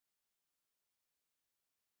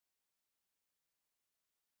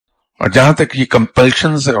اور جہاں تک یہ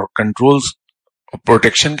کمپلشنز اور کنٹرولز اور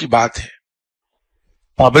پروٹیکشن کی بات ہے،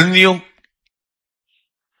 پابندیوں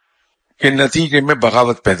کے نتیجے میں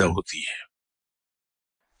بغاوت پیدا ہوتی ہے.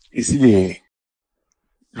 اس لیے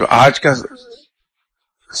جو آج کا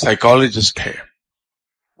سائیکالوجسٹ ہے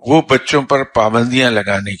وہ بچوں پر پابندیاں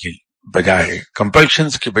لگانے کے بجائے،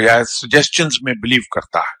 کمپلشنز کے بجائے سجیسشنز میں بلیو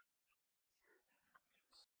کرتا ہے.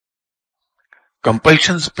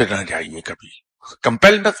 کمپلشنز پہ نہ جائیے، کبھی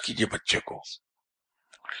کمپیل مت کیجیے بچے کو،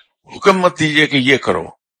 حکم مت دیجیے کہ یہ کرو،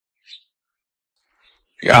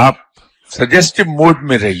 کہ آپ سجیسٹو موڈ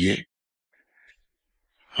میں رہیے.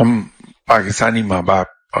 ہم پاکستانی ماں باپ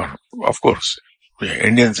اور آف کورس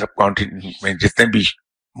انڈین سب کانٹیننٹ میں جتنے بھی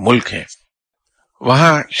ملک ہیں،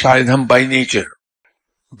 وہاں شاید ہم بائی نیچر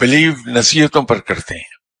بلیو نصیحتوں پر کرتے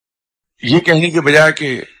ہیں، یہ کہنے کے بجائے کہ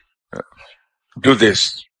ڈو دس،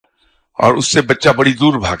 اور اس سے بچہ بڑی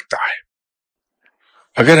دور بھاگتا ہے.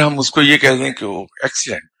 اگر ہم اس کو یہ کہہ دیں کہ وہ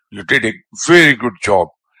excellent, you did a very good job,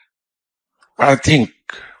 I think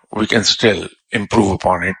we can still improve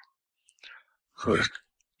upon it,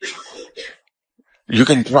 you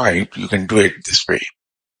can try it, you can do it this وے،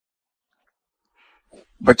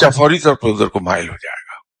 بچہ فوری طور پر ادھر کو مائل ہو جائے گا.